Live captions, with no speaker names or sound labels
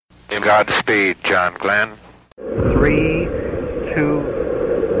Godspeed, John Glenn. 3,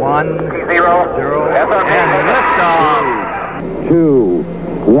 2, 1, 0, and liftoff. 2,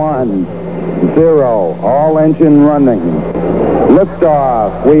 1, 0. All engine running.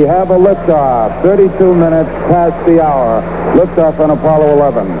 Liftoff. We have a liftoff. 32 minutes past the hour. Liftoff on Apollo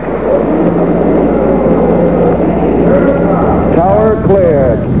 11. Tower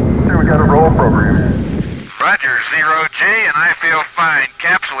cleared. We got a roll program. Roger, 0G, and I feel fine.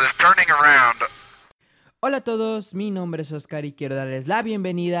 Capsule is turning around. Hola a todos, mi nombre es Oscar y quiero darles la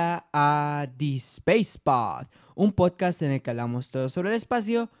bienvenida a The Space Pod, un podcast en el que hablamos todo sobre el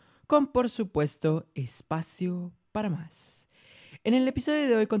espacio, con por supuesto espacio para más. En el episodio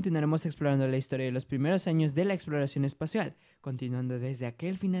de hoy continuaremos explorando la historia de los primeros años de la exploración espacial, continuando desde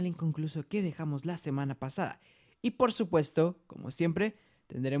aquel final inconcluso que dejamos la semana pasada. Y por supuesto, como siempre,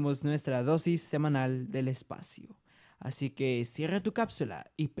 tendremos nuestra dosis semanal del espacio. Así que cierra tu cápsula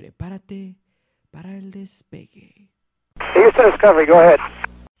y prepárate para el despegue. Houston Discovery, go ahead.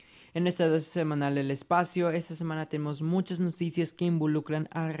 En esta dosis semanal del espacio, esta semana tenemos muchas noticias que involucran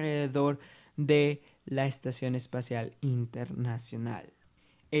alrededor de la Estación Espacial Internacional.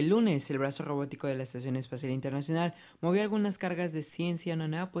 El lunes, el brazo robótico de la Estación Espacial Internacional movió algunas cargas de ciencia en una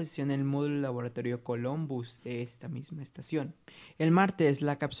nueva posición en el módulo laboratorio Columbus de esta misma estación. El martes,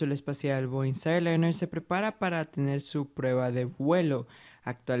 la cápsula espacial Boeing Starliner se prepara para tener su prueba de vuelo.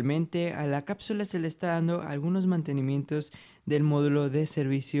 Actualmente, a la cápsula se le está dando algunos mantenimientos del módulo de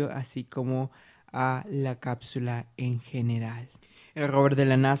servicio, así como a la cápsula en general. El rover de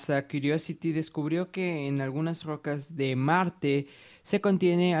la NASA Curiosity descubrió que en algunas rocas de Marte se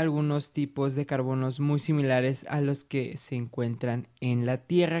contiene algunos tipos de carbonos muy similares a los que se encuentran en la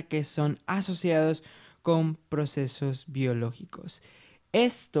Tierra, que son asociados con procesos biológicos.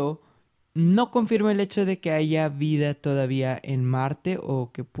 Esto no confirma el hecho de que haya vida todavía en Marte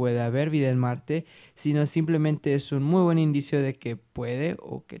o que pueda haber vida en Marte, sino simplemente es un muy buen indicio de que puede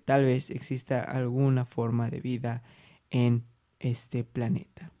o que tal vez exista alguna forma de vida en este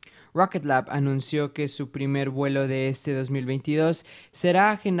planeta. Rocket Lab anunció que su primer vuelo de este 2022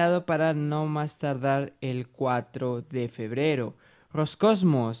 será agendado para no más tardar el 4 de febrero.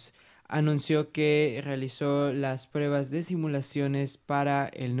 Roscosmos anunció que realizó las pruebas de simulaciones para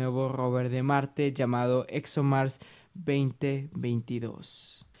el nuevo rover de Marte llamado ExoMars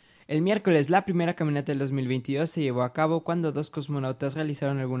 2022. El miércoles, la primera caminata del 2022 se llevó a cabo cuando dos cosmonautas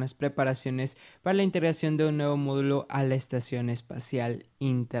realizaron algunas preparaciones para la integración de un nuevo módulo a la Estación Espacial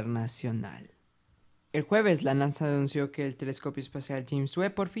Internacional. El jueves, la NASA anunció que el telescopio espacial James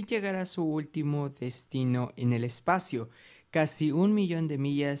Webb por fin llegará a su último destino en el espacio, casi 1 millón de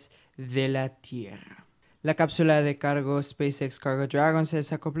millas de la Tierra. La cápsula de cargo SpaceX Cargo Dragon se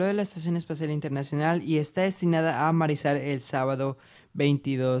desacopló de la Estación Espacial Internacional y está destinada a amarizar el sábado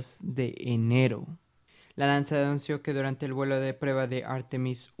 22 de enero. La NASA anunció que durante el vuelo de prueba de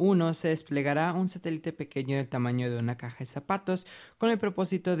Artemis 1 se desplegará un satélite pequeño del tamaño de una caja de zapatos con el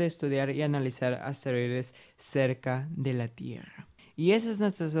propósito de estudiar y analizar asteroides cerca de la Tierra. Y esa es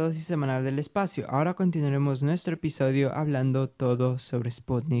nuestra dosis semanal del espacio. Ahora continuaremos nuestro episodio hablando todo sobre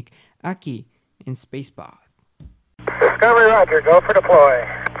Sputnik aquí en SpacePod. Discovery, Roger, go for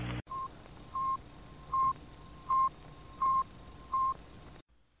deploy.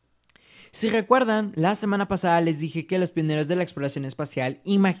 Si recuerdan, la semana pasada les dije que los pioneros de la exploración espacial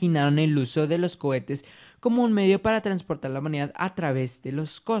imaginaron el uso de los cohetes como un medio para transportar la humanidad a través de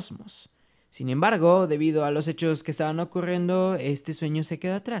los cosmos. Sin embargo, debido a los hechos que estaban ocurriendo, este sueño se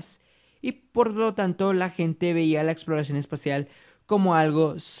quedó atrás y por lo tanto la gente veía la exploración espacial como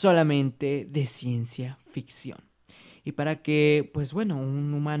algo solamente de ciencia ficción. Y para que,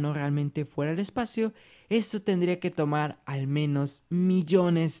 un humano realmente fuera al espacio, esto tendría que tomar al menos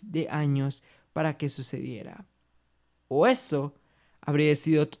millones de años para que sucediera. O eso habría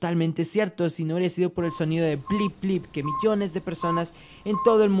sido totalmente cierto si no hubiera sido por el sonido de blip blip que millones de personas en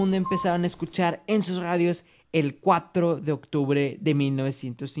todo el mundo empezaron a escuchar en sus radios el 4 de octubre de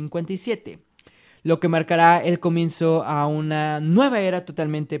 1957. Lo que marcará el comienzo a una nueva era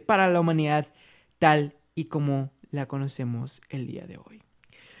totalmente para la humanidad, tal y como la conocemos el día de hoy.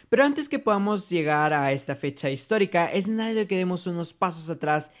 Pero antes que podamos llegar a esta fecha histórica, es necesario que demos unos pasos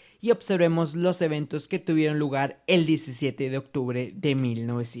atrás y observemos los eventos que tuvieron lugar el 17 de octubre de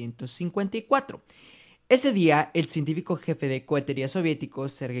 1954. Ese día, el científico jefe de cohetería soviético,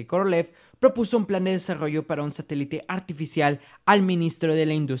 Sergei Korolev, propuso un plan de desarrollo para un satélite artificial al ministro de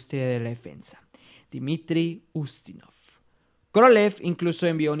la Industria de la Defensa, Dmitry Ustinov. Korolev incluso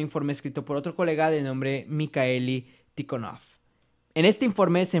envió un informe escrito por otro colega de nombre Mikhail Tikhonov. En este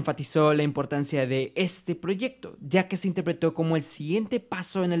informe se enfatizó la importancia de este proyecto, ya que se interpretó como el siguiente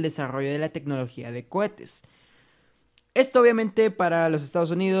paso en el desarrollo de la tecnología de cohetes. Esto obviamente para los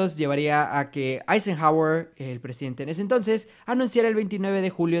Estados Unidos llevaría a que Eisenhower, el presidente en ese entonces, anunciara el 29 de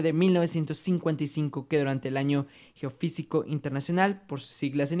julio de 1955 que durante el Año Geofísico Internacional, por sus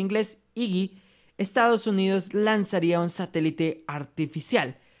siglas en inglés, IGI, Estados Unidos lanzaría un satélite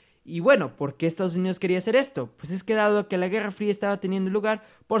artificial. Y bueno, ¿por qué Estados Unidos quería hacer esto? Pues es que dado que la Guerra Fría estaba teniendo lugar,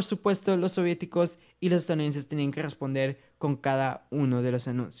 por supuesto los soviéticos y los estadounidenses tenían que responder con cada uno de los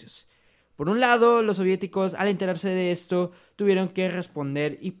anuncios. Por un lado, los soviéticos, al enterarse de esto, tuvieron que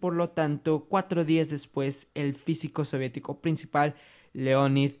responder y por lo tanto, 4 días después, el físico soviético principal,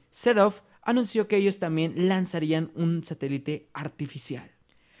 Leonid Sedov, anunció que ellos también lanzarían un satélite artificial.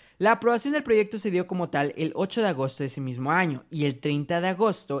 La aprobación del proyecto se dio como tal el 8 de agosto de ese mismo año y el 30 de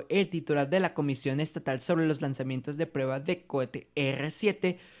agosto, el titular de la Comisión Estatal sobre los Lanzamientos de Prueba de Cohete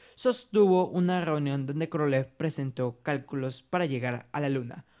R-7 sostuvo una reunión donde Korolev presentó cálculos para llegar a la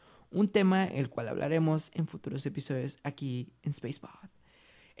Luna. Un tema el cual hablaremos en futuros episodios aquí en Spacebot.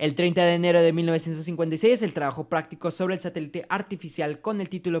 El 30 de enero de 1956, el trabajo práctico sobre el satélite artificial con el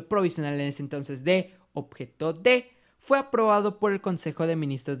título provisional en ese entonces de Objeto D fue aprobado por el Consejo de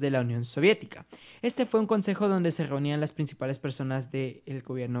Ministros de la Unión Soviética. Este fue un consejo donde se reunían las principales personas del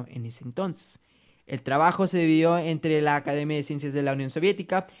gobierno en ese entonces. El trabajo se dividió entre la Academia de Ciencias de la Unión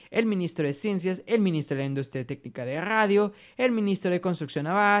Soviética, el Ministro de Ciencias, el Ministro de la Industria Técnica de Radio, el Ministro de Construcción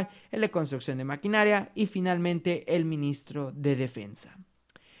Naval, el de Construcción de Maquinaria y finalmente el Ministro de Defensa.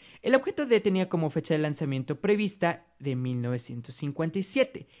 El objeto D tenía como fecha de lanzamiento prevista de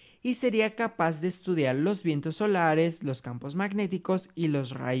 1957 y sería capaz de estudiar los vientos solares, los campos magnéticos y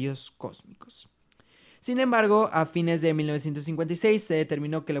los rayos cósmicos. Sin embargo, a fines de 1956 se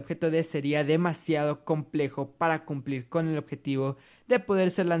determinó que el objeto D sería demasiado complejo para cumplir con el objetivo de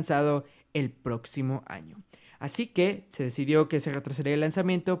poder ser lanzado el próximo año. Así que se decidió que se retrasaría el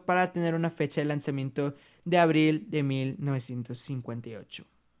lanzamiento para tener una fecha de lanzamiento de abril de 1958.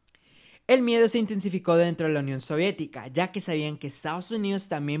 El miedo se intensificó dentro de la Unión Soviética, ya que sabían que Estados Unidos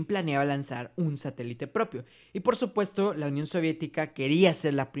también planeaba lanzar un satélite propio, y por supuesto la Unión Soviética quería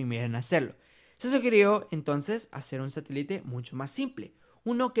ser la primera en hacerlo. Se sugirió entonces hacer un satélite mucho más simple,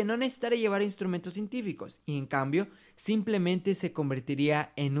 uno que no necesitara llevar instrumentos científicos y en cambio simplemente se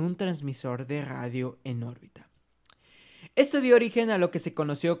convertiría en un transmisor de radio en órbita. Esto dio origen a lo que se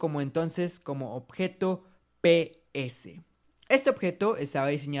conoció como entonces como objeto PS. Este objeto estaba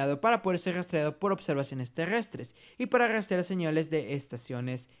diseñado para poder ser rastreado por observaciones terrestres y para rastrear señales de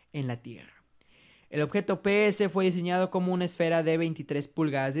estaciones en la Tierra. El objeto PS fue diseñado como una esfera de 23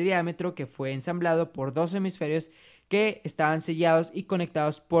 pulgadas de diámetro que fue ensamblado por 2 hemisferios que estaban sellados y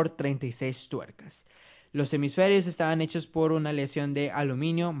conectados por 36 tuercas. Los hemisferios estaban hechos por una aleación de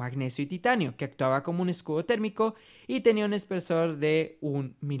aluminio, magnesio y titanio que actuaba como un escudo térmico y tenía un espesor de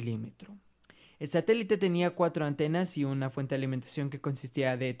 1 milímetro. El satélite tenía 4 antenas y una fuente de alimentación que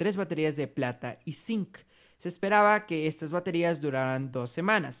consistía de 3 baterías de plata y zinc. Se esperaba que estas baterías duraran 2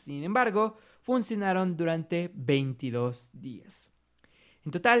 semanas, sin embargo, funcionaron durante 22 días.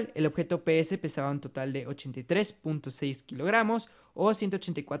 En total, el objeto PS pesaba un total de 83.6 kilogramos o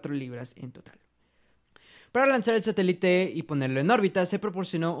 184 libras en total. Para lanzar el satélite y ponerlo en órbita se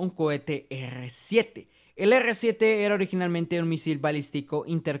proporcionó un cohete R-7. El R-7 era originalmente un misil balístico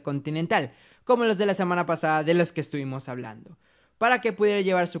intercontinental, como los de la semana pasada de los que estuvimos hablando. Para que pudiera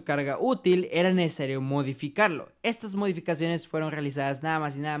llevar su carga útil era necesario modificarlo. Estas modificaciones fueron realizadas nada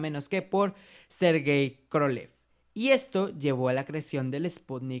más y nada menos que por Sergei Korolev. Y esto llevó a la creación del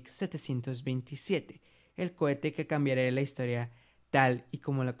Sputnik 727, el cohete que cambiaría la historia tal y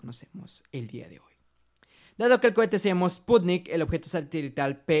como la conocemos el día de hoy. Dado que el cohete se llamó Sputnik, el objeto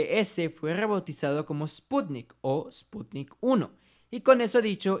satelital PS fue rebautizado como Sputnik o Sputnik 1. Y con eso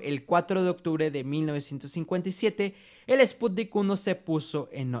dicho, el 4 de octubre de 1957, el Sputnik 1 se puso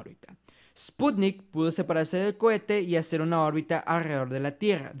en órbita. Sputnik pudo separarse del cohete y hacer una órbita alrededor de la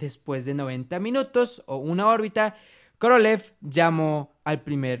Tierra. Después de 90 minutos o una órbita, Korolev llamó al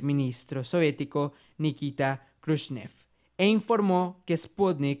primer ministro soviético Nikita Khrushchev e informó que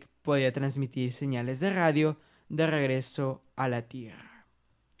Sputnik podía transmitir señales de radio de regreso a la Tierra.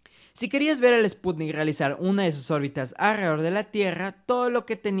 Si querías ver al Sputnik realizar una de sus órbitas alrededor de la Tierra, todo lo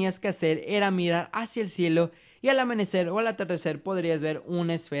que tenías que hacer era mirar hacia el cielo y al amanecer o al atardecer podrías ver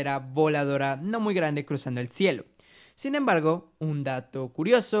una esfera voladora no muy grande cruzando el cielo. Sin embargo, un dato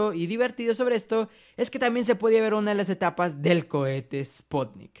curioso y divertido sobre esto es que también se podía ver una de las etapas del cohete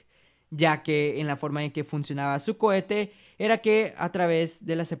Sputnik. ya que en la forma en que funcionaba su cohete era que a través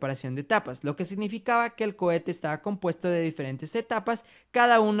de la separación de etapas, lo que significaba que el cohete estaba compuesto de diferentes etapas,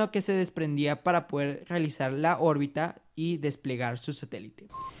 cada uno que se desprendía para poder realizar la órbita y desplegar su satélite.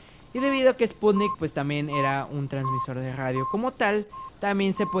 Y debido a que Sputnik pues también era un transmisor de radio como tal,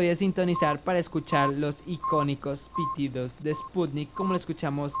 también se podía sintonizar para escuchar los icónicos pitidos de Sputnik, como lo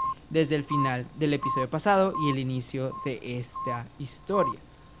escuchamos desde el final del episodio pasado y el inicio de esta historia.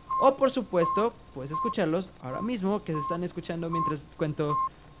 O por supuesto, puedes escucharlos ahora mismo, que se están escuchando mientras cuento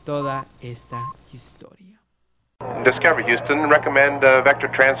toda esta historia. Discovery, Houston, recommend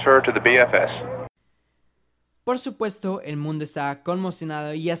vector transfer to the BFS. Por supuesto, el mundo estaba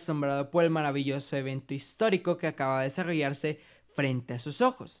conmocionado y asombrado por el maravilloso evento histórico que acaba de desarrollarse frente a sus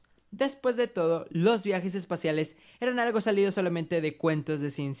ojos. Después de todo, los viajes espaciales eran algo salido solamente de cuentos de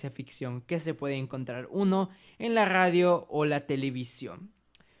ciencia ficción que se puede encontrar uno en la radio o la televisión.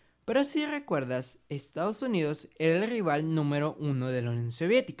 Pero si recuerdas, Estados Unidos era el rival número 1 de la Unión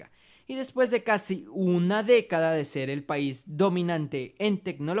Soviética, y después de casi una década de ser el país dominante en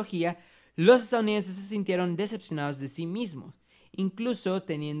tecnología, los estadounidenses se sintieron decepcionados de sí mismos, incluso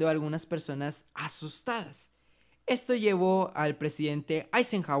teniendo algunas personas asustadas. Esto llevó al presidente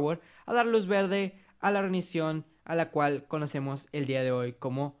Eisenhower a dar luz verde a la organización a la cual conocemos el día de hoy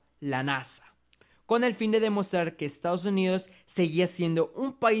como la NASA, con el fin de demostrar que Estados Unidos seguía siendo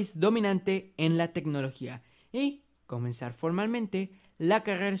un país dominante en la tecnología y comenzar formalmente la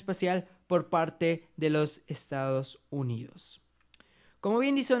carrera espacial por parte de los Estados Unidos. Como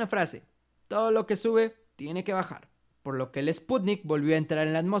bien dice una frase, todo lo que sube tiene que bajar, por lo que el Sputnik volvió a entrar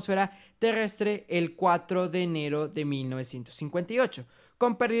en la atmósfera terrestre el 4 de enero de 1958,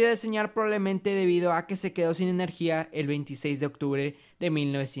 con pérdida de señal probablemente debido a que se quedó sin energía el 26 de octubre de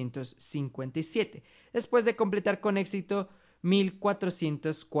 1957, después de completar con éxito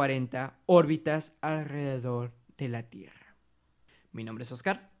 1440 órbitas alrededor de la Tierra. Mi nombre es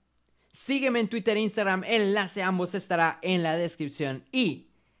Oscar. Sígueme en Twitter e Instagram, el enlace a ambos estará en la descripción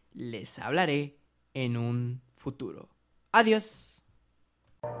y les hablaré en un futuro. Adiós.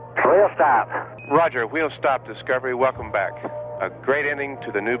 Wheel stop. Roger, wheel stop, Discovery. Welcome back. A great ending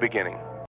to the new beginning.